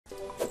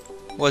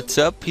What's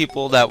up,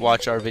 people that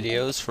watch our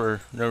videos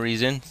for no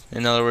reason?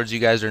 In other words, you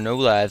guys are no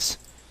lives.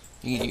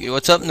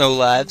 What's up, no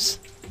lives?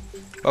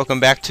 Welcome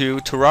back to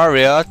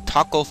Terraria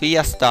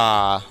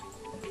TacoFiesta.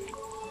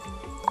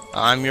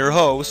 I'm your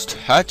host,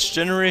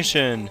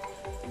 HatchedGeneration.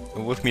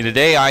 And with me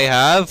today, I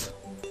have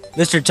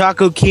Mr.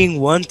 Taco King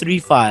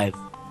 135.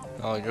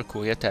 Oh, you're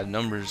cool. You have to have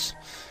numbers.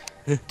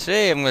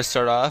 Today, I'm going to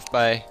start off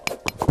by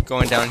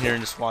going down here in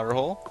this water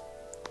hole.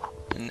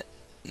 And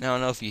I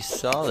don't know if you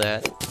saw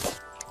that.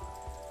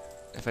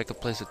 If I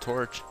could place a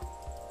torch.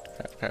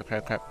 Crap.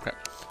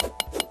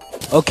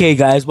 Okay,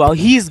 guys, while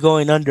he's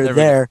going under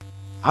there,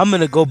 I'm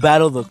gonna go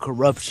battle the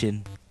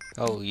corruption.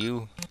 Oh,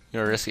 you're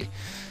risky.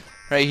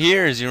 Right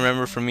here, as you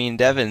remember from me and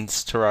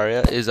Devin's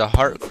Terraria, is a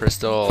heart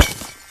crystal.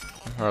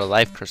 Or a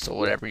life crystal,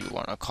 whatever you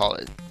want to call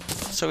it.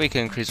 So we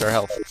can increase our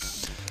health.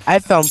 I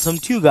found some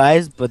too,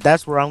 guys, but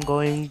that's where I'm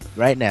going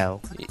right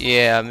now.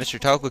 Yeah, Mr.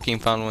 Taco King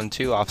found one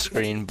too off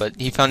screen, but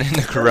he found it in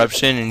the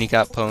corruption and he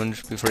got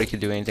pwned before he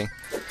could do anything.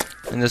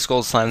 And this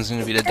gold slime is going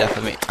to be the death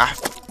of me.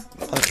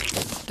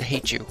 I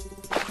hate you.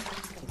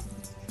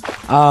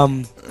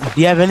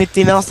 Do you have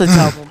anything else to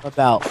tell them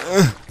about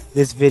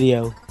this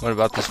video? What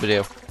about this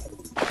video?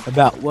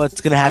 About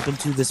what's gonna happen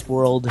to this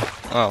world?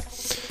 Oh.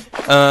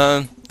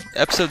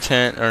 Episode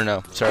 10, or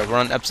no, sorry, we're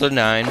on episode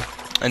 9,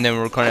 and then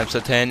we're recording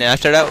episode 10.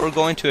 After that, we're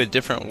going to a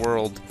different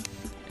world.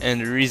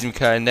 And the reason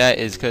behind that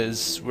is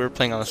because we're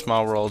playing on a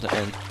small world,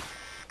 and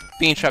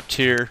being trapped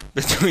here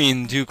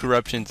between two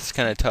corruptions is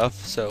kind of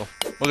tough. So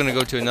we're going to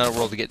go to another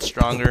world to get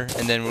stronger,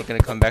 and then we're going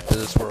to come back to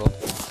this world.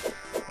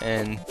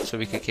 And so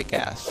we could kick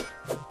ass.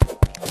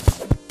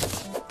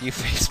 You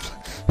face.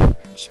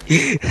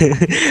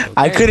 Okay.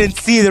 I couldn't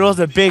see there was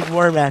a big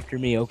worm after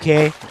me,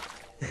 okay?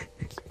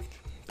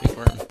 Big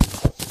worm.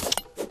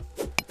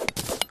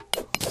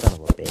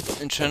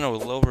 I'm trying to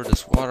lower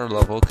this water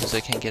level because I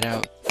can't get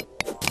out.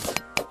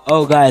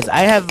 Oh, guys,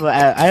 I have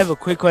a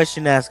quick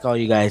question to ask all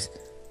you guys.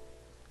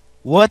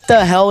 What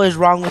the hell is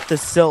wrong with the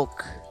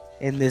silk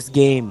in this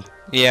game?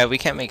 Yeah, we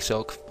can't make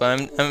silk, but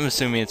I'm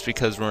assuming it's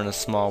because we're in a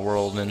small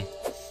world, and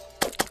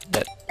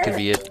that could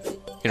be it.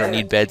 You don't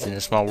need beds in a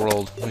small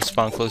world. We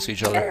spawn close to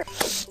each other.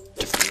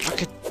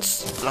 Fucking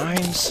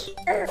slimes.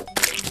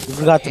 We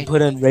forgot to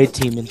put in raid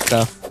team and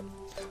stuff.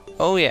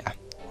 Oh yeah.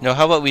 No,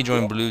 how about we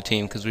join blue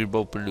team because we're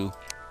both blue.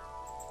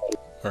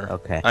 Or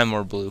okay. I'm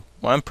more blue.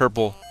 Well, I'm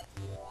purple.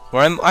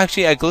 Or I'm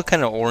actually I look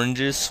kind of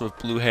oranges with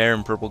blue hair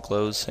and purple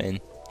clothes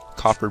and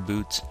copper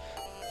boots.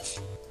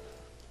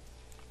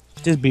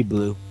 Just be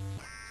blue.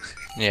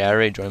 Yeah, I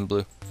already joined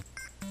blue.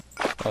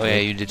 Oh yeah,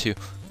 you did too.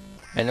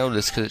 I know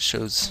this because it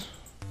shows.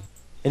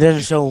 It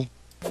doesn't show.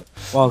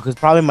 Well, because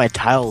probably my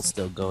tile's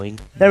still going.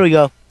 There we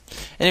go.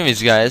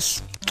 Anyways,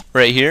 guys,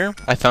 right here,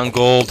 I found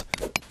gold.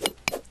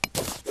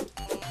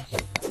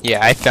 Yeah,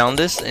 I found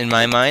this in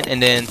my mind,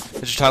 and then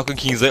Mr. Taco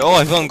King's like, oh,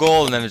 I found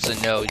gold, and I'm just like,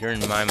 no, you're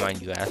in my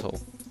mind, you asshole.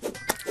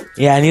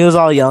 Yeah, and he was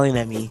all yelling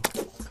at me.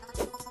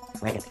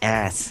 Like an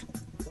ass.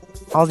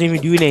 I wasn't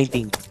even doing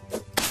anything.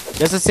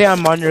 Just to say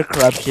I'm under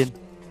corruption.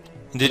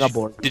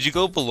 Did you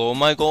go below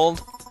my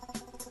gold?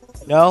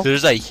 No.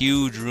 There's a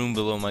huge room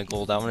below my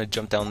gold. I want to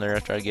jump down there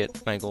after I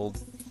get my gold.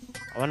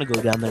 I want to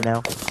go down there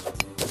now.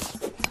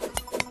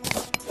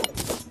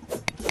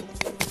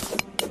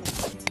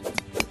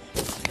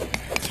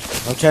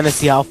 I'm trying to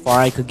see how far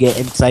I could get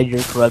inside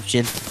your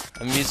corruption.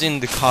 I'm using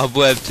the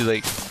cobweb to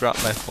like drop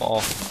my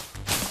fall.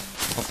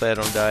 Hopefully I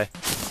don't die.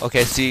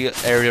 Okay, I see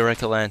area where I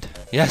can land.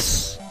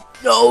 Yes!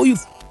 No, you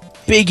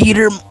big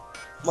eater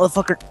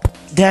motherfucker.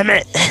 Damn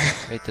it.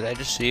 Wait, did I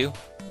just see you?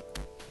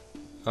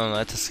 Oh no,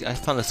 I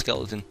found a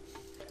skeleton.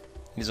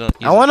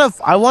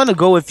 I wanna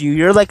go with you.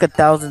 You're like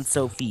 1,000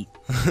 so feet.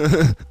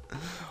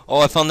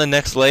 Oh, I found the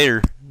next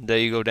layer. There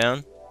you go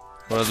down.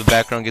 Where the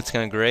background gets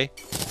kind of gray.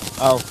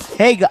 Oh,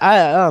 hey,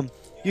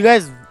 you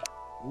guys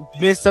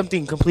missed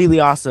something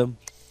completely awesome.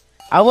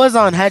 I was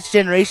on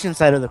HatchedGeneration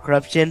side of the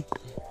corruption.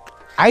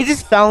 I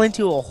just fell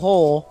into a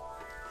hole,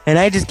 and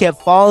I just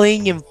kept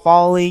falling and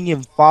falling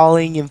and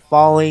falling and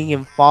falling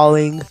and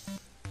falling.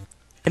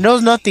 And there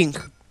was nothing,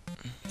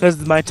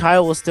 because my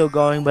tile was still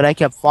going, but I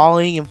kept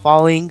falling and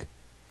falling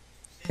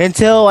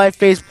until I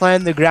face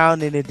planted the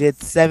ground and it did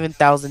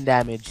 7,000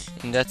 damage.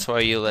 And that's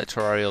why you let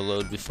Terraria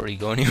load before you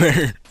go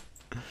anywhere.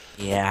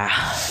 Yeah.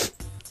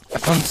 I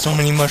found so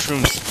many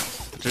mushrooms.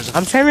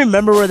 I'm trying to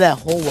remember where that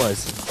hole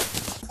was.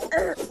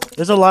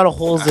 There's a lot of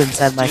holes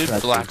inside my corruption.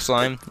 Black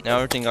slime. Now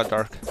everything got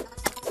dark.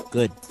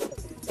 Good.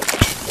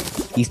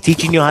 He's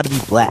teaching you how to be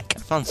black. I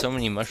found so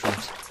many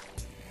mushrooms.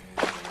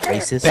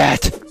 Racist.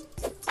 Bat!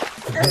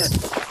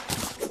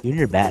 You and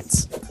your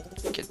bats.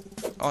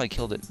 Oh, I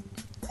killed it.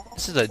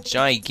 This is a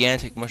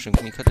gigantic mushroom.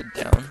 Can you cut it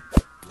down?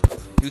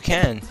 You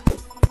can.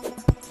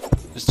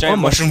 This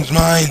giant mushroom's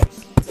mine!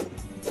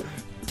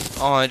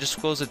 Oh, I just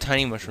closed the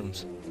tiny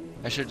mushrooms.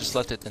 I should have just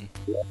left it then.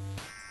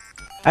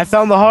 I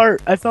found the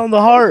heart. I found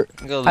the heart.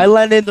 I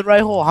landed in the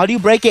right hole. How do you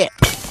break it?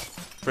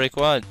 Break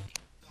what?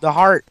 The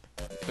heart.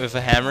 With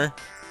a hammer?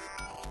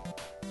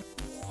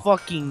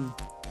 Fucking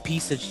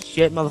piece of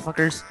shit,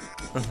 motherfuckers.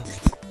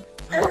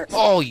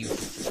 Oh, you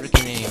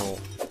freaking a-hole.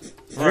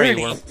 Where are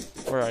you, worm?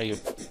 Where are you?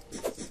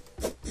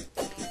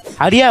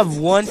 How do you have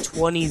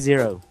 120?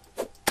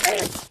 I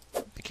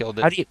killed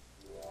it. How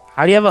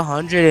do you have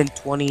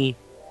 120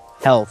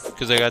 health?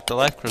 Because I got the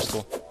life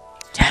crystal.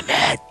 Damn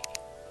it!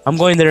 I'm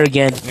going there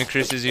again. It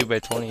increases you by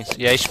 20s.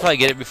 Yeah, you should probably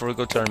get it before we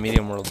go to our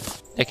medium world.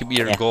 That could be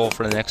your goal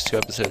for the next 2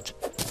 episodes.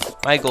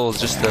 My goal is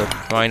just to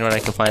find what I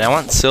can find. I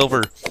want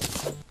silver.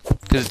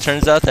 Because it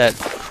turns out that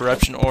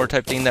corruption ore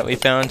type thing that we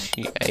found,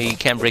 you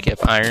can't break it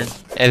with iron.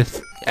 And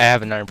I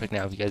have an iron pick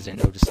now, if you guys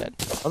didn't notice that.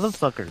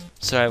 Motherfucker.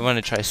 So I want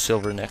to try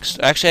silver next.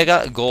 Actually, I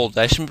got gold.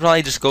 I should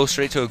probably just go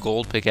straight to a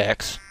gold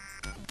pickaxe.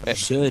 You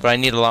should. But I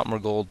need a lot more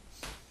gold.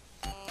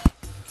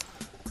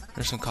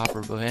 There's some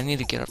copper, but I need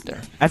to get up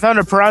there. I found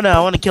a piranha. I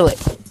want to kill it.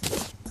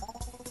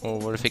 Oh,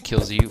 what if it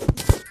kills you?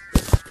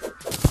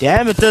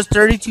 Damn, it does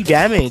 32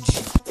 damage.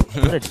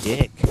 What a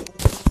dick.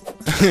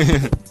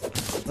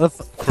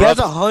 He has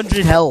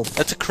 100 health.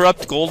 That's a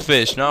corrupt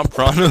goldfish, not a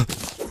piranha.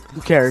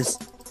 Who cares?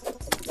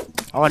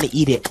 I want to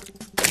eat it.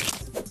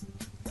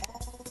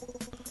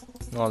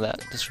 All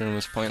that. This room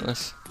was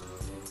pointless.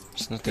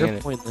 There's nothing in You're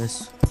it.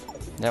 pointless.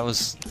 That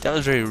was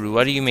very rude.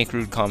 Why do you make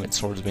rude comments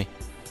towards me?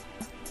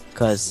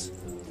 Cause.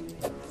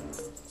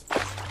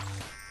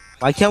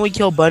 Why can't we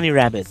kill bunny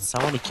rabbits?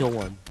 I want to kill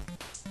one.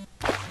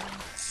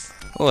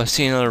 Oh, I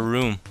see another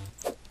room.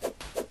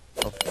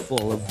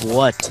 Full of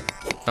what?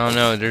 I don't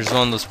know. There's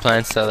one of those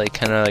plants that like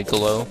kind of like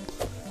glow.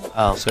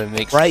 Oh, So it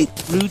makes. bright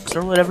roots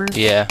or whatever.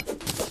 Yeah.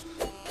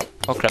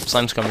 Oh crap!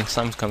 Slime's coming.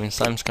 Slime's coming.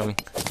 Slime's coming.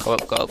 Go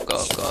up. Go up. Go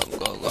up. Go up.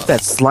 Go up. Go up.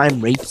 That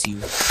slime rapes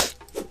you.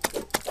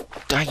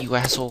 Die, you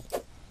asshole!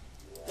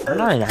 I'm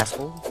not an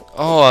asshole.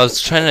 Oh, I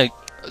was trying to.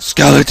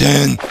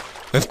 Skeleton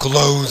with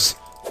clothes.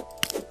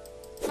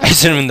 I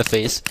hit him in the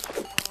face.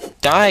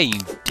 Die, you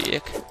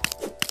dick!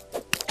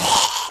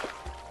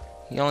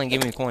 He only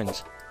gave me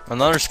coins.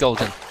 Another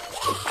skeleton.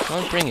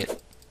 Come on, bring it.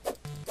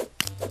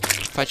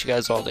 Fight you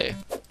guys all day.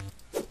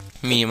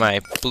 Me and my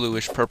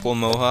bluish purple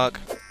mohawk.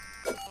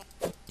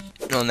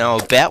 Oh, now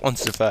a bat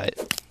wants to fight.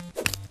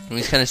 And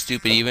he's kind of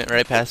stupid. He went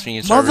right past me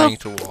and started running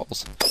through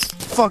walls.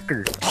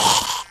 Fucker.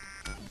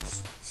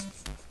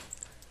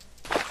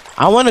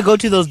 I want to go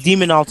to those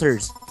demon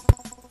altars.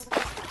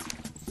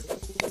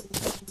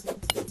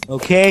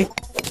 Okay?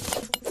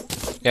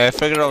 Yeah, I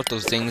figured out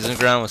those things in the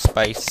ground with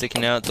spikes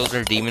sticking out. Those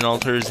are demon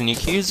altars, and you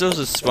can use those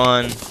to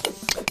spawn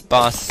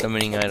boss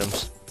summoning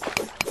items.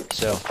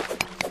 So,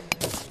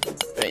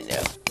 right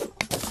now.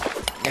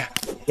 Yeah.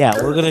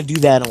 Yeah, we're gonna do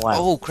that in a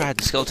while. Oh crap,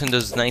 the skeleton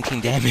does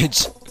 19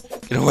 damage.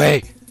 Get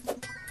away!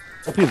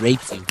 Hope he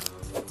rapes you.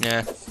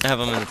 Yeah, I have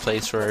him in a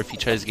place where if he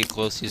tries to get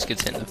close, he just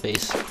gets hit in the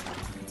face.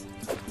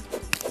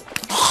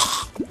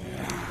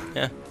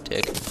 Yeah,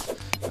 dick.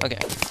 Okay.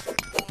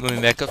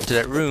 Moving back up to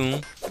that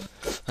room.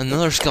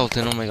 Another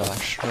skeleton, oh my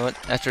gosh. You know what?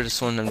 After this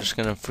one, I'm just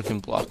gonna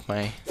freaking block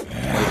my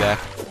way back.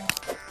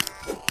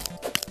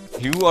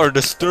 You are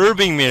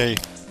disturbing me!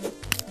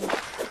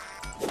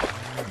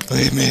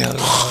 Leave me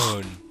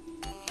alone!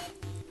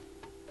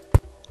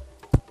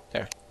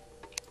 There.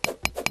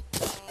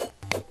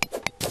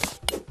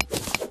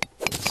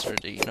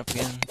 Start digging up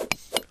again.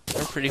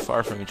 We're pretty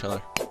far from each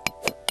other.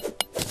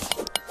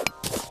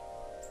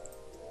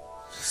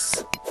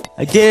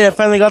 I did it! I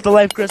finally got the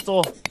life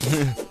crystal!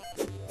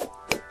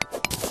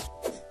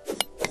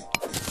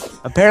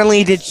 Apparently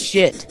he did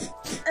shit.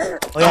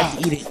 Oh, you have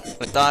to eat it.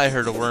 I thought I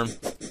heard a worm.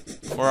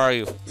 Where are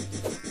you?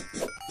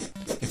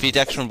 If he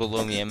attacks from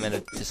below me, I'm at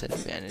a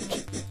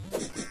disadvantage.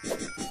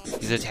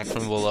 He's attacked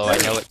from below, I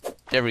know it.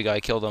 There we go, I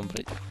killed him,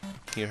 but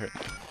he hurt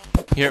me.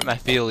 He hurt my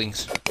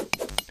feelings.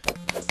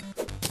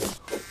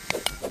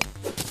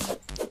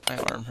 My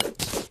arm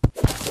hurts.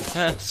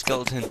 Ah,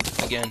 skeleton,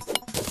 again.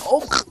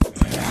 Oh.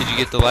 Did you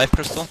get the life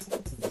crystal?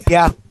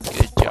 Yeah.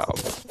 Good job.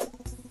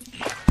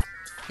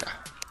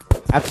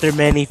 After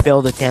many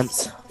failed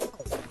attempts.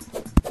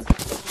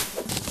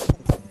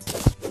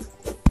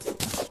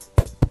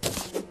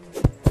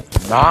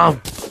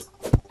 Mom.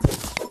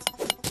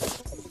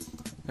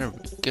 There we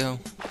go.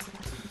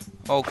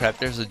 Oh crap,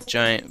 there's a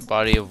giant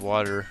body of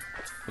water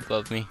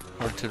above me,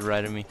 or to the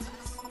right of me.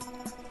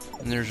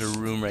 And there's a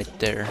room right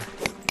there.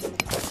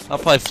 I'll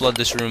probably flood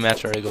this room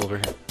after I go over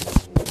here.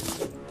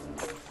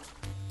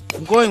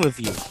 I'm going with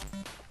you.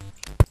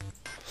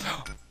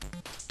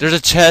 There's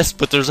a chest,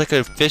 but there's like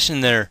a fish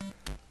in there.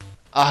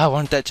 Ah, I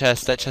want that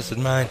chest. That chest is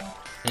mine.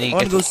 I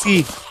want to go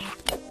see.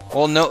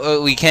 Well,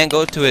 no, we can't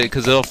go to it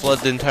because it'll flood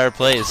the entire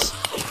place.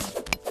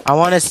 I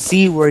want to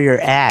see where you're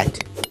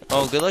at.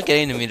 Oh, good luck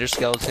getting to me. There's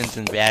skeletons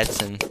and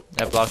bats, and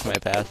that blocked my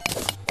path.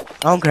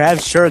 I don't care. I have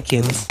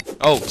shurikens.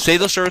 Oh, say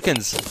those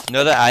shurikens.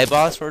 Know that eye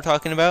boss we're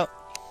talking about?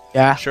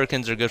 Yeah.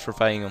 Shurikens are good for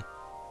fighting them.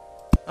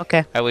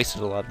 Okay. I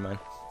wasted a lot of mine.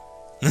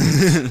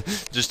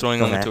 Just throwing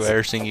them into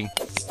air singing.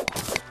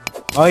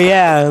 Oh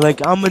yeah,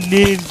 like I'm a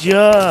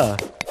ninja.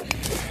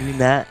 You mean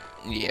that?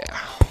 Yeah.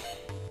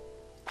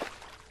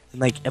 In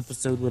like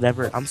episode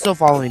whatever. I'm still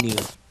following you.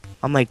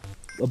 I'm like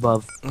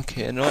above.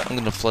 Okay, you know what? I'm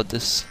gonna flood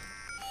this.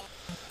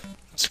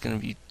 It's gonna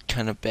be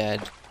kind of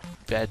bad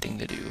thing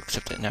to do,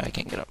 except that now I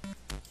can't get up.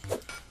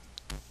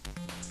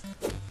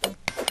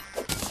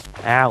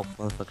 Ow,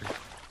 motherfucker.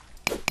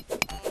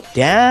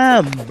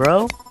 Damn,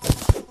 bro.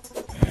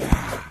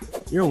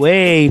 You're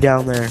way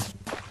down there.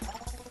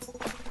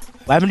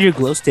 What happened to your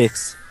glow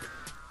sticks?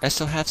 I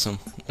still have some.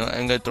 No,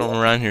 I'm gonna throw them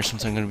around here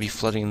since I'm gonna be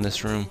flooding in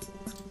this room.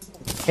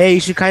 Hey, you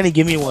should kind of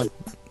give me one.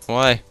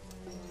 Why?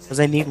 Because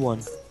I need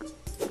one.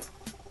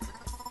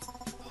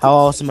 How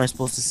else am I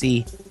supposed to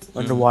see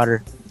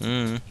underwater?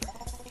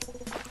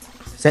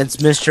 Since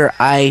Mr.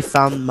 I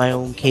found my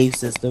own cave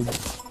system.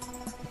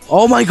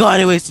 Oh my god,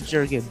 I wasted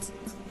shurikens.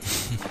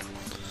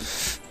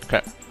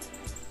 Crap.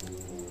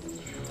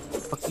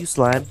 Fuck you,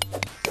 slime.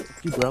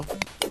 Fuck you, bro.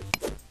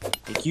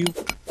 Thank you.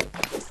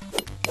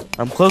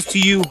 I'm close to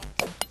you.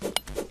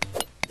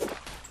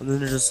 And then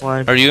there's a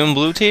slime. Are you in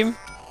blue team?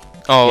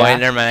 Oh, Yeah. wait,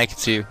 never mind. I can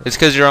see you. It's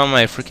because you're on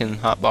my freaking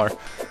hotbar,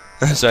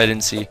 so I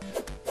didn't see. Okay.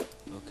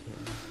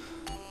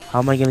 How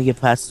am I gonna get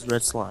past this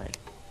red slime?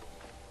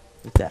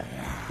 With that.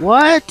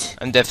 What?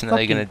 I'm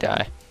definitely Fucking- gonna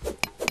die.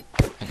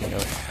 I know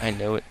it. I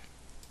know it.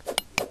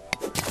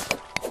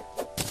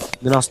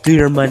 Then I'll steal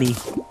your money.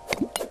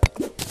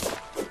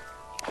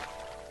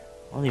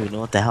 I don't even know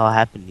what the hell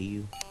happened to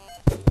you.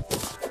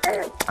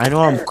 I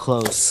know I'm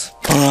close.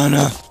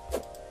 Piranha.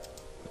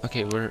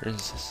 Okay, where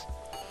is this?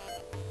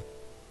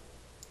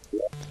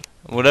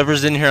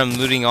 Whatever's in here, I'm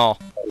looting all.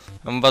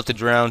 I'm about to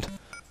drown.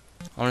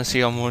 I want to see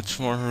how much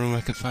more room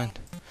I can find.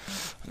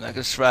 I'm not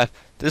gonna survive.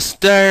 This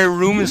entire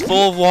room is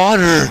full of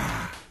water.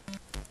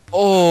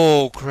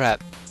 Oh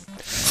crap!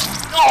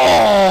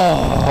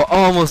 Oh,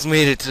 almost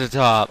made it to the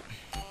top.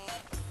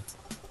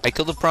 I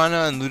killed the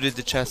piranha and looted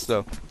the chest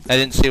though. I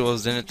didn't see what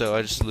was in it though.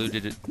 I just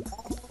looted it.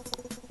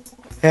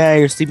 Hey,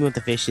 you're sleeping with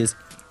the fishes.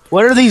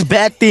 What are these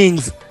bad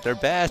things? They're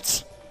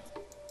bats.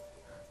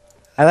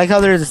 I like how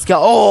there's a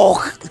skeleton.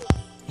 Oh!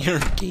 You're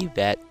a gay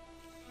bat.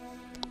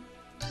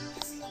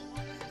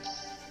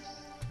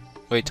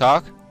 Wait,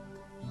 talk?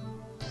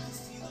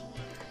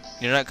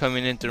 You're not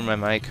coming in through my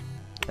mic.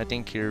 I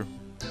think your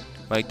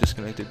mic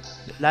disconnected.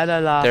 La la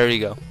la. There you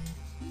go.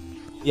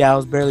 Yeah, I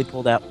was barely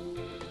pulled out.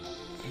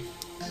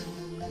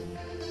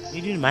 What are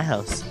you doing in my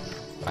house?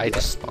 I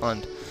just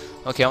spawned.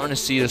 Okay, I want to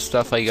see the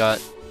stuff I got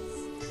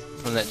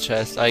from that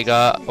chest. I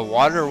got a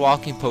water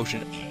walking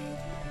potion.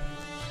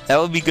 That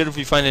would be good if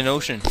we find an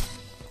ocean,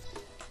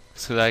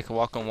 so that I can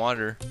walk on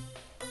water.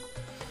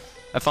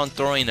 I found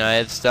throwing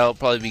knives. That will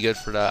probably be good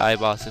for the eye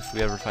boss if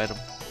we ever fight him.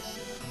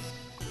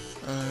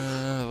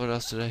 What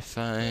else did I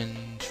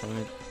find from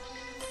it?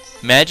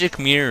 Magic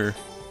mirror.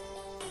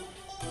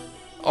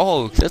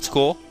 Oh, that's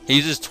cool. It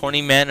uses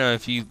 20 mana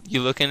if you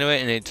look into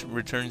it, and it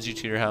returns you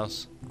to your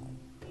house.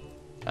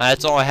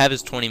 That's all I have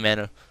is 20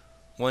 mana.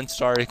 1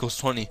 star equals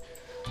 20.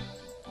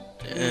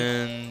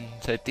 And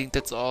I think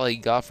that's all I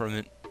got from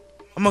it.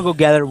 I'm gonna go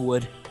gather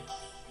wood.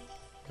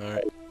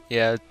 Alright.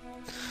 Yeah.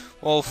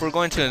 Well, if we're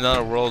going to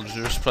another world,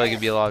 there's probably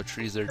gonna be a lot of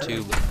trees there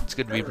too, but it's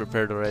good to be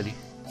prepared already.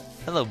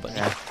 Hello, bunny.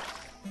 Yeah.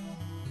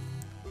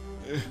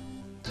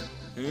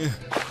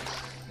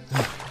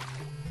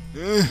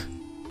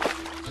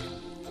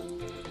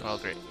 Oh,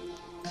 great.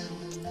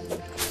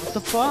 What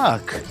the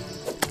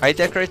fuck? I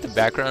decorate the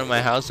background of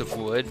my house with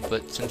wood,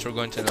 but since we're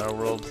going to another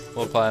world,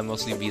 we'll probably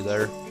mostly be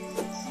there.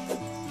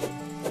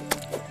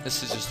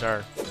 This is just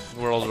our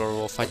world where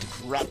we'll fight the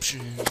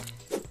corruption.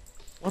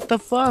 What the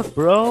fuck,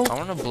 bro? I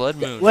want a blood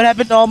moon. What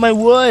happened to all my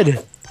wood?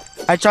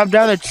 I chopped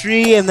down a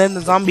tree and then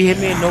the zombie hit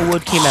me and no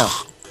wood came out.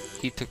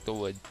 He took the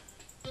wood.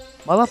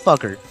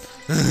 Motherfucker.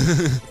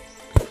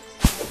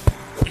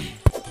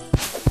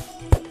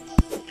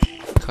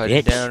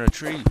 Cutting Bitch. down a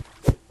tree.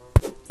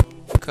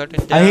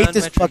 Cutting down I hate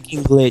this my tree.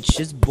 fucking glitch.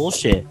 It's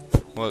bullshit.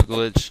 What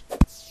glitch?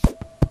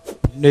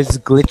 There's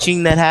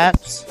glitching that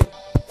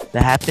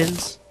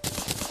happens.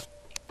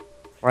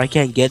 Or I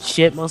can't get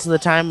shit most of the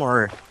time,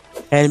 or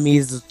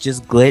enemies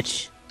just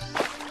glitch.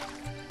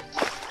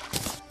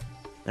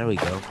 There we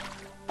go.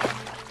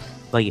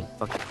 Like it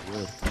fucking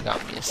wood.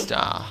 Got me a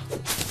star.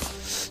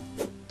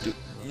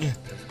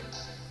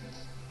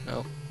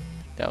 No,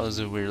 that was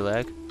a weird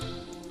lag.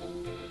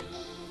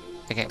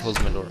 I can't close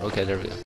my door. Okay, there we go.